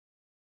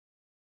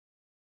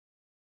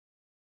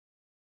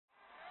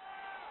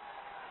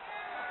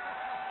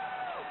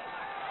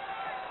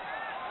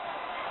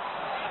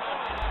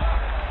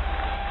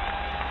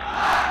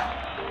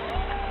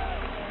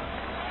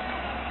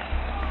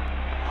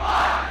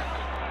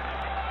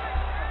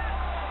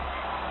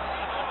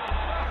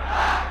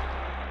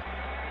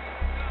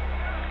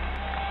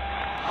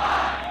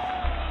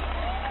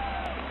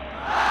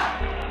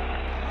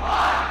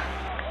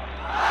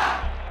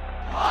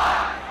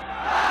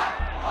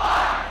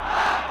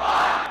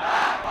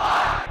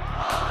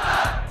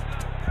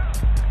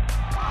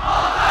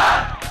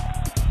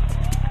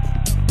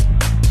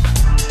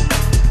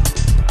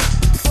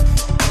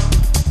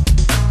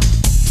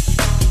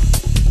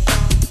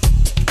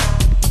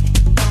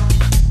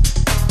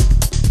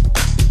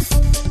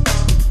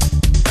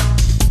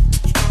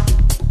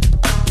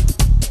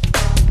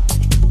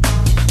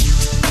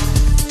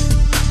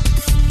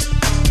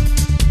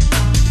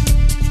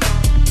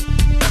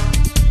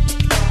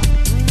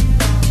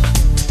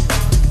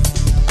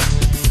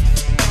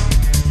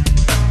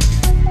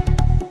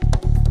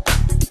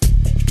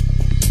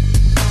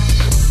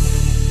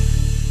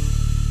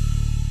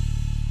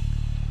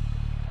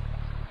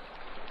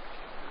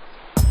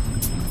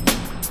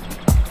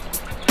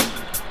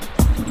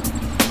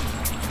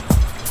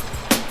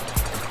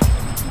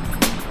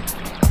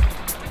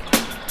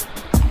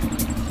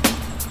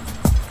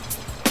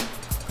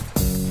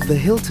The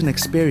Hilton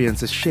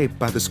experience is shaped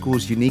by the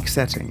school's unique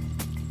setting.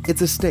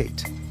 Its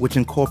estate, which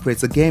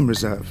incorporates a game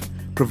reserve,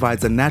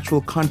 provides a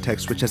natural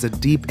context which has a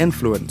deep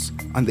influence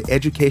on the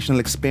educational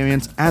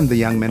experience and the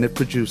young men it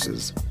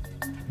produces.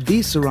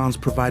 These surrounds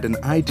provide an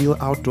ideal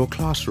outdoor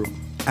classroom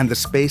and the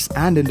space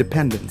and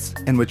independence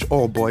in which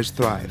all boys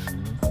thrive.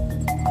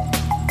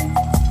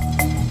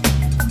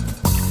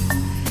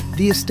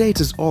 The estate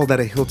is all that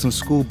a Hilton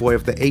schoolboy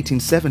of the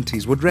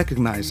 1870s would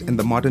recognize in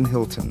the modern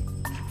Hilton,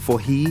 for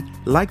he,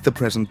 like the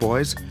present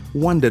boys,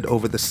 wondered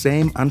over the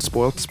same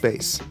unspoilt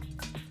space.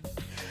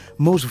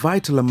 Most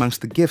vital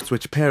amongst the gifts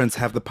which parents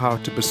have the power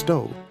to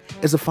bestow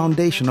is a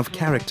foundation of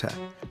character,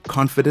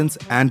 confidence,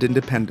 and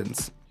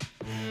independence.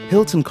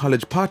 Hilton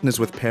College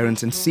partners with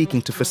parents in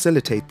seeking to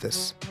facilitate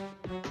this.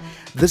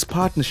 This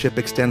partnership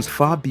extends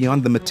far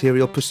beyond the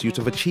material pursuit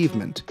of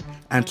achievement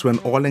and to an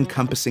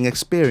all-encompassing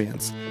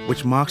experience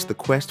which marks the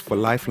quest for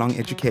lifelong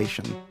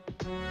education.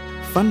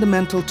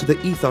 Fundamental to the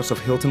ethos of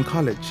Hilton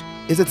College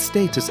is its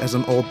status as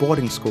an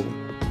all-boarding school.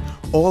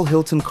 All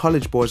Hilton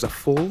College boys are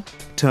full,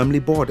 termly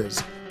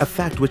boarders, a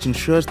fact which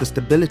ensures the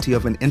stability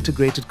of an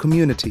integrated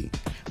community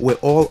where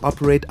all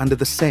operate under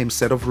the same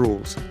set of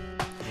rules.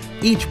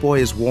 Each boy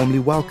is warmly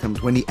welcomed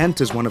when he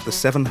enters one of the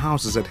 7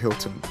 houses at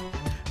Hilton,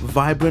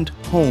 vibrant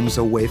homes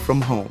away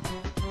from home.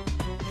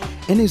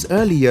 In his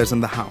early years in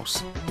the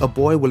house, a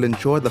boy will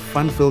enjoy the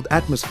fun-filled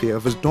atmosphere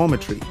of his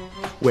dormitory,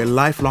 where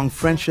lifelong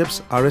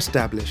friendships are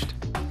established.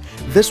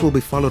 This will be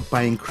followed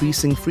by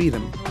increasing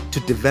freedom to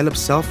develop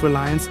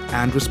self-reliance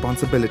and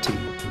responsibility.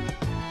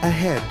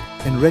 Ahead,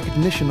 in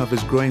recognition of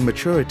his growing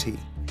maturity,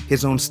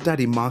 his own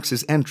study marks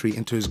his entry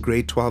into his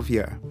grade 12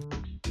 year.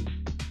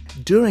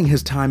 During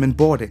his time in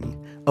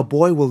boarding, a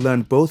boy will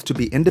learn both to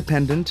be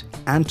independent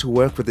and to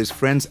work with his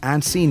friends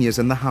and seniors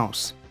in the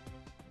house.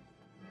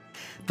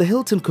 The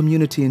Hilton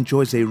community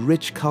enjoys a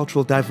rich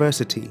cultural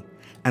diversity,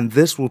 and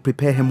this will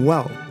prepare him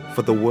well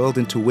for the world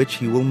into which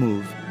he will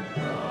move.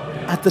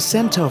 At the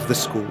center of the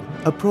school,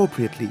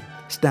 appropriately,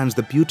 stands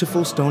the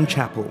beautiful stone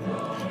chapel,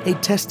 a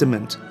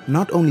testament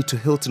not only to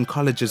Hilton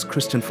College's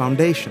Christian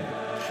foundation,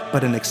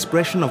 but an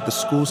expression of the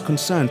school's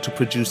concern to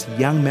produce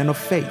young men of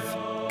faith,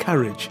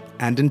 courage,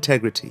 and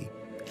integrity.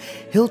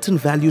 Hilton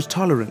values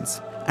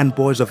tolerance, and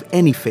boys of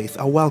any faith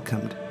are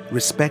welcomed,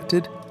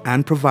 respected,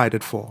 and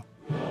provided for.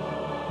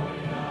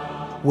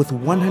 With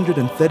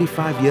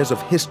 135 years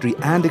of history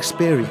and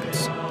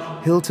experience,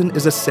 Hilton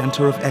is a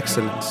center of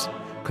excellence,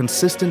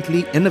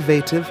 consistently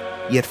innovative,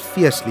 yet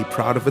fiercely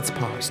proud of its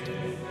past.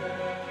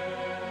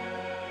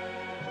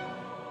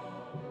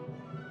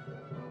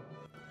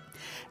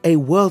 A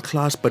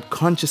world-class but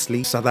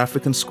consciously South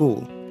African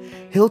school,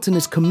 Hilton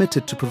is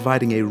committed to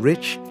providing a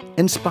rich,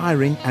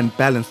 inspiring, and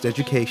balanced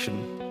education.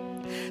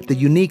 The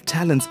unique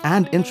talents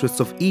and interests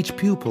of each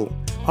pupil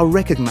are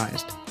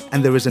recognized,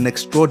 and there is an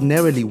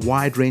extraordinarily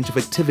wide range of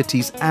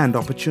activities and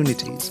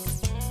opportunities.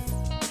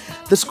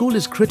 The school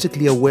is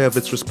critically aware of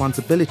its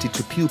responsibility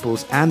to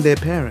pupils and their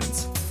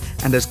parents,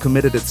 and has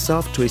committed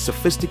itself to a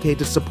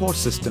sophisticated support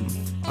system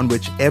on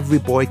which every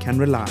boy can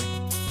rely.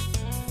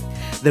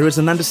 There is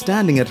an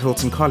understanding at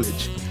Hilton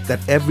College that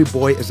every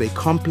boy is a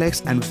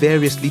complex and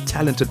variously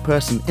talented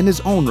person in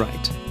his own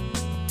right.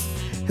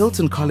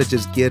 Hilton College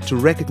is geared to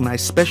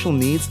recognize special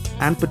needs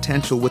and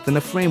potential within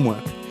a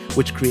framework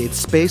which creates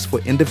space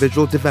for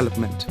individual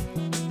development.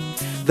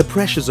 The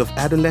pressures of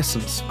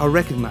adolescence are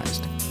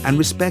recognized and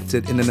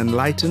respected in an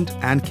enlightened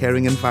and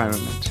caring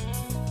environment.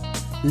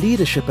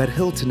 Leadership at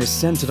Hilton is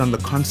centered on the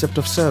concept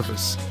of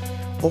service.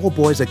 All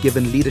boys are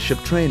given leadership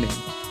training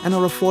and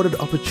are afforded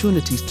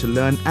opportunities to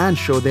learn and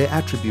show their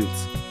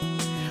attributes.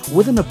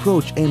 With an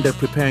approach aimed at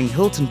preparing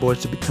Hilton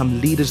boys to become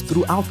leaders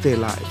throughout their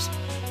lives,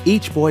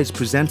 each boy is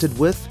presented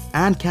with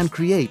and can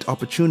create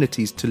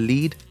opportunities to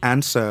lead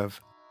and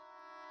serve.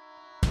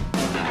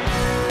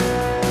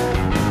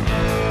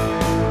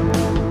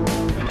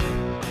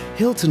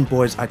 Hilton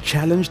boys are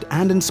challenged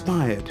and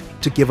inspired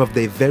to give of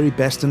their very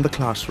best in the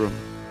classroom.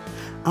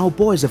 Our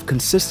boys have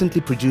consistently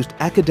produced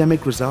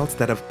academic results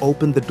that have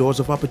opened the doors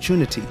of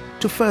opportunity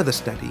to further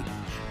study,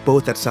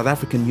 both at South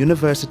African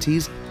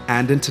universities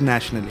and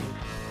internationally.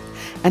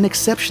 An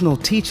exceptional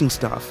teaching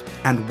staff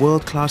and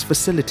world-class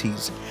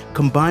facilities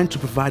combine to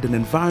provide an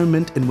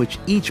environment in which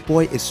each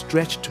boy is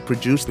stretched to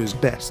produce his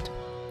best.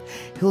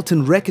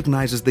 Hilton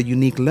recognizes the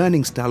unique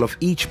learning style of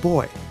each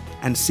boy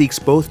and seeks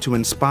both to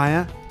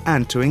inspire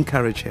and to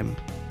encourage him.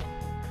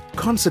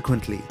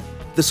 Consequently,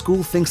 the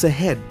school thinks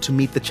ahead to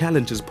meet the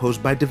challenges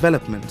posed by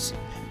developments,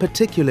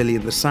 particularly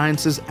in the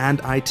sciences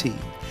and IT,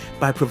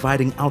 by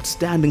providing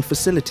outstanding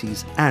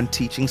facilities and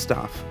teaching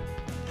staff.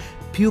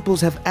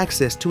 Pupils have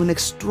access to an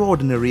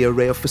extraordinary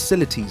array of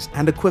facilities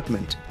and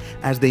equipment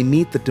as they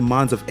meet the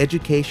demands of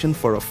education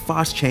for a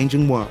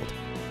fast-changing world.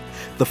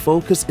 The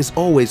focus is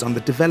always on the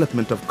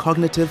development of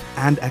cognitive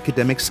and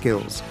academic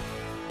skills.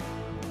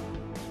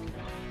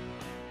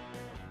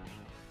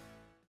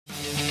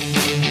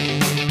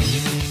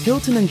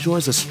 Hilton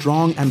enjoys a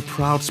strong and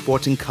proud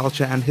sporting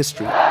culture and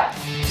history.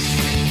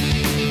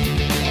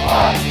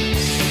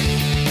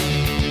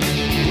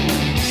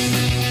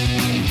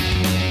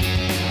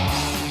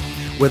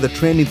 whether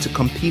training to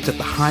compete at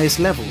the highest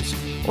levels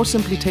or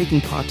simply taking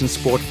part in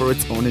sport for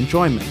its own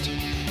enjoyment,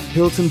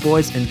 Hilton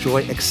boys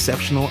enjoy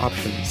exceptional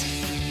options.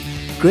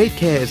 Great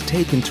care is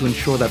taken to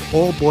ensure that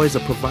all boys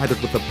are provided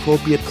with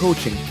appropriate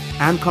coaching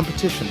and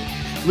competition,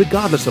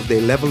 regardless of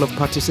their level of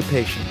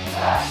participation.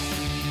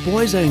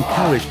 Boys are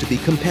encouraged to be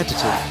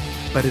competitive,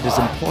 but it is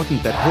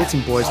important that Hilton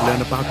boys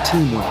learn about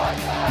teamwork,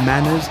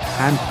 manners,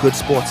 and good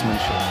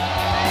sportsmanship.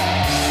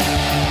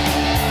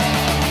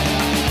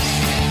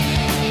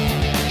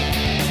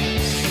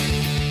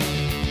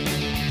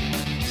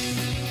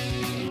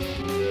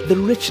 The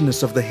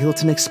richness of the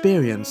Hilton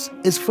experience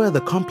is further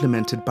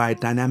complemented by a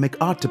dynamic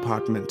art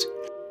department,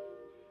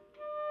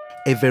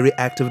 a very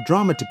active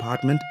drama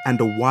department, and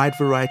a wide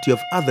variety of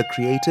other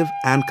creative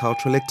and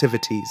cultural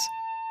activities.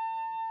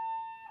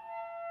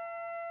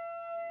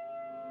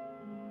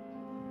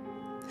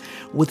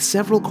 With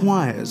several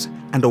choirs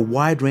and a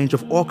wide range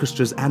of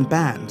orchestras and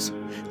bands,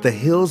 the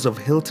hills of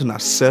Hilton are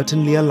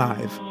certainly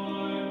alive.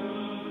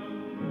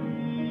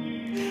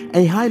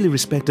 A highly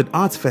respected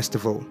arts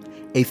festival,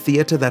 a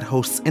theatre that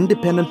hosts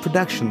independent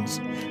productions,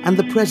 and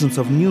the presence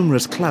of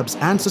numerous clubs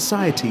and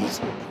societies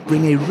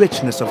bring a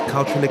richness of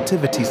cultural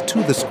activities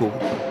to the school.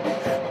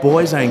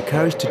 Boys are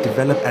encouraged to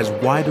develop as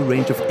wide a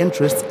range of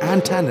interests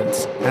and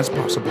talents as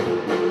possible.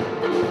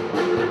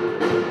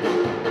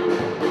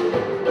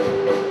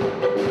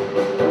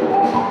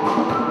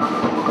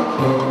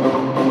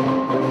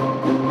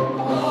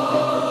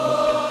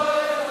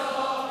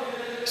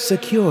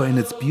 Secure in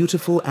its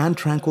beautiful and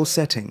tranquil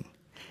setting,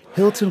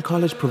 Hilton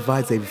College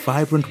provides a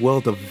vibrant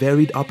world of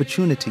varied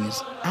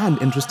opportunities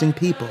and interesting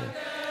people.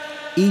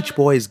 Each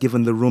boy is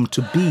given the room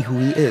to be who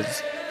he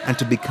is and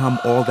to become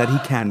all that he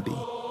can be.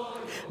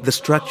 The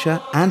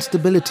structure and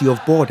stability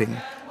of boarding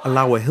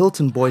allow a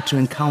Hilton boy to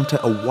encounter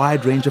a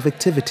wide range of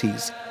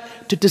activities,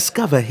 to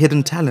discover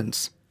hidden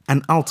talents,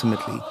 and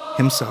ultimately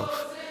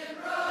himself.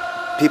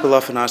 People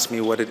often ask me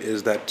what it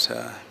is that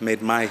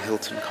made my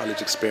Hilton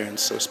College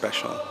experience so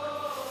special.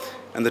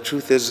 And the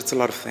truth is, it's a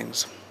lot of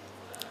things.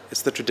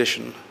 It's the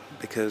tradition,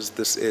 because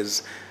this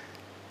is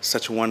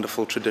such a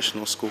wonderful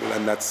traditional school,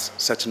 and that's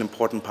such an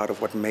important part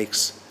of what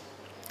makes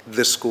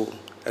this school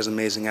as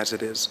amazing as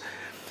it is.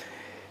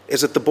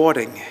 Is it the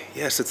boarding?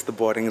 Yes, it's the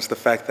boarding. It's the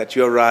fact that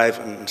you arrive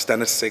in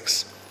standard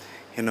 6,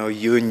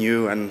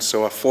 you and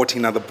so are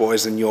 14 other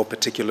boys in your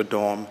particular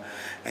dorm,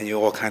 and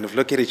you all kind of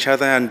look at each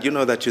other, and you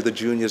know that you're the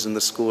juniors in the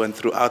school, and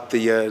throughout the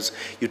years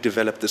you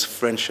develop this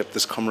friendship,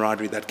 this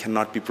camaraderie that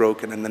cannot be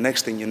broken, and the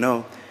next thing you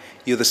know,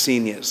 you're the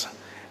seniors.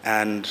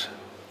 And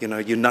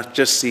you're not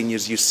just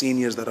seniors, you're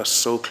seniors that are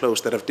so close,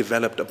 that have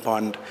developed a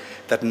bond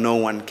that no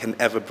one can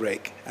ever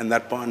break. And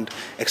that bond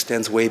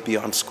extends way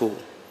beyond school.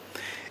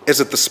 Is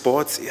it the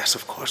sports? Yes,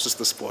 of course it's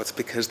the sports,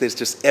 because there's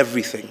just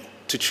everything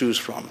to choose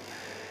from.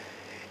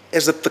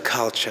 Is it the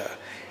culture?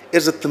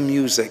 Is it the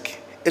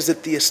music? Is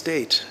it the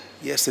estate?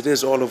 Yes, it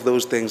is all of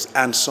those things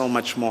and so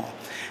much more.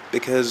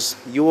 Because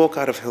you walk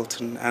out of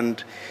Hilton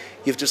and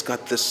you've just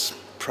got this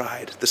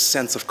pride, the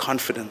sense of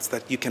confidence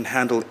that you can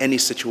handle any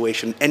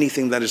situation,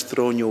 anything that is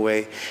thrown your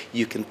way.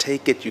 You can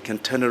take it, you can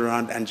turn it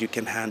around, and you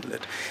can handle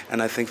it.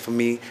 And I think for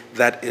me,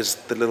 that is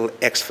the little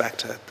X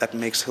factor that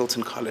makes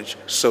Hilton College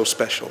so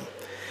special.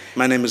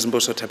 My name is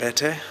Mboso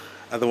Tabete,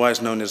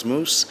 otherwise known as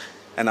Moose,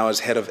 and I was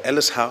head of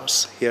Ellis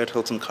House here at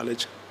Hilton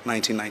College,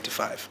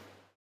 1995.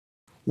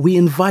 We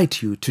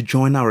invite you to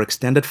join our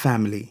extended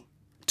family,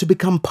 to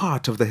become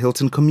part of the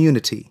Hilton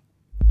community,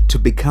 to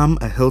become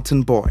a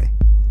Hilton boy,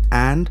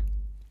 and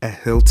a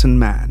Hilton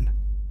man.